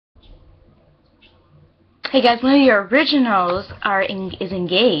Hey guys, one of your originals is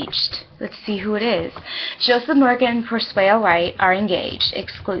engaged. Let's see who it is. Joseph Morgan and Persia White are engaged.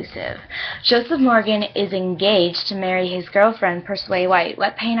 Exclusive. Joseph Morgan is engaged to marry his girlfriend, Persia White.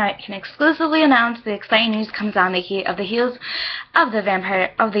 Wet Paint can exclusively announce the exciting news comes on the heels of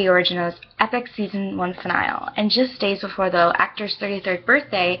the Originals epic season 1 finale. And just days before the actor's 33rd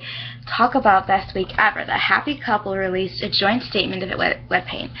birthday, talk about best week ever. The happy couple released a joint statement of Wet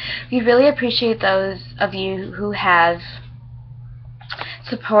Paint. We really appreciate those of you who have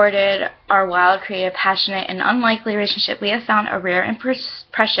supported our wild, creative, passionate, and unlikely relationship. We have found a rare and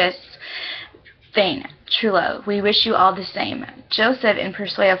precious thing, true love. We wish you all the same. Joseph and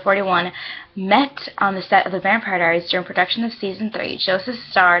Persia, 41, met on the set of The Vampire Diaries during production of Season 3. Joseph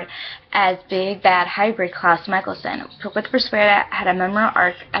starred as big bad hybrid Klaus Michelson, with Persia had a memorable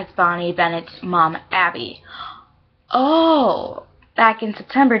arc as Bonnie Bennett's mom, Abby. Oh! Back in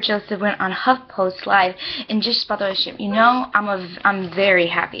September, Joseph went on HuffPost Live and just about the relationship. You know, I'm very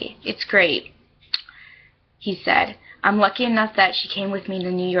happy. It's great, he said. I'm lucky enough that she came with me to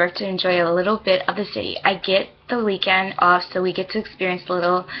New York to enjoy a little bit of the city. I get the weekend off, so we get to experience a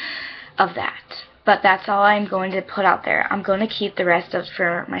little of that. But that's all I'm going to put out there. I'm going to keep the rest of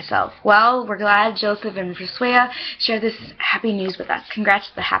for myself. Well, we're glad Joseph and Persia shared this happy news with us. Congrats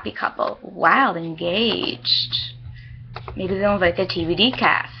to the happy couple. Wow, engaged. Maybe they'll invite the TVD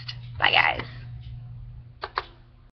cast. Bye, guys.